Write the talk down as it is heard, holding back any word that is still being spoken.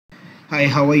Hi,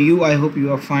 how are you? I hope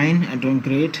you are fine and doing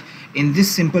great. In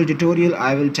this simple tutorial,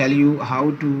 I will tell you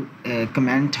how to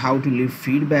comment, how to leave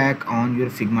feedback on your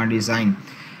Figma design.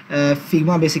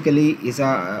 Figma basically is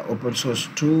a open source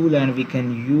tool and we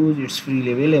can use it's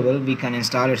freely available. We can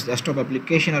install its desktop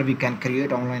application or we can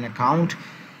create online account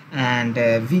and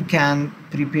we can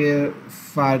prepare,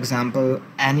 for example,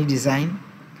 any design,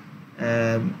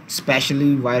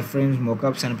 especially wireframes,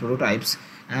 mockups and prototypes.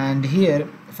 And here,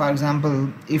 for example,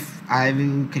 if I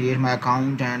will create my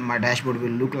account and my dashboard will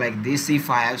look like this, if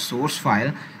I have source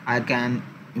file, I can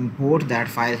import that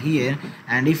file here.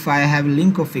 And if I have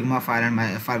link of Figma file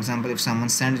and for example, if someone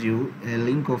sends you a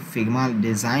link of Figma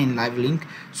design live link,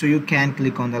 so you can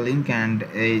click on the link and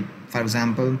for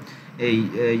example,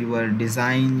 your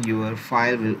design, your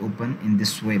file will open in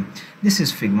this way. This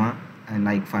is Figma,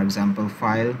 like for example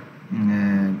file,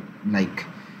 like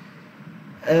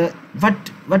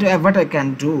what I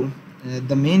can do.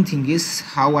 The main thing is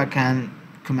how I can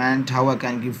comment, how I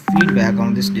can give feedback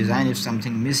on this design, if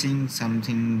something missing,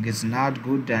 something is not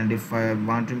good, and if I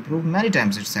want to improve. Many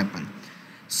times it's happened.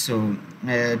 So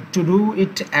to do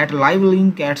it at live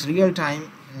link at real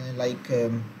time,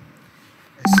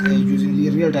 using the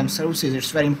real-time services, it's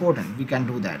very important we can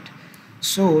do that.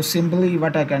 So simply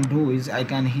what I can do is I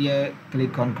can here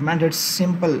click on comment. It's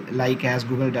simple, like as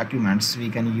Google Documents we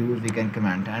can use, we can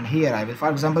comment, and here I will, for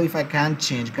example, if I can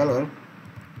change color,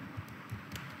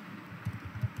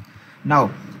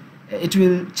 now it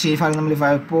will change. For example, if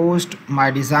I post, my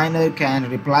designer can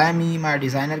reply me,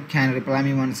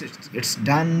 once it's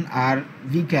done, or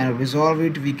we can resolve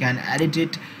it, we can edit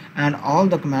it, and all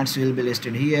the commands will be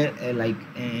listed here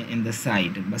in the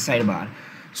sidebar.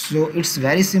 So it's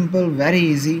very simple, very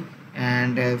easy.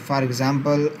 And for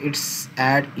example, it's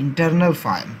add internal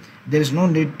file. There is no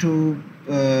need to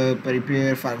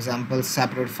prepare, for example,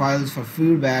 separate files for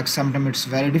feedback. Sometimes it's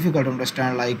very difficult to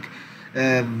understand, like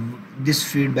this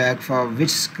feedback for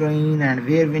which screen and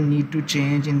where we need to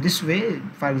change. In this way,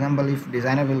 for example, if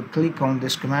designer will click on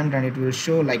this command and it will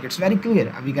show, like, it's very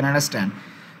clear, we can understand.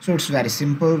 So it's very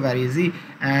simple, very easy.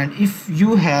 And if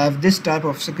you have this type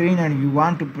of screen and you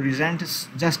want to present,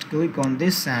 just click on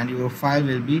this and your file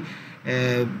will be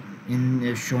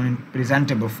shown in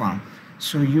presentable form.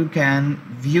 So you can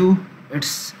view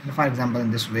it's, for example,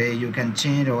 in this way you can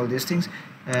change all these things,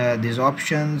 these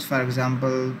options, for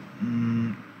example.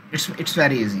 It's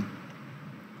very easy.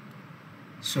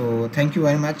 So thank you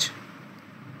very much.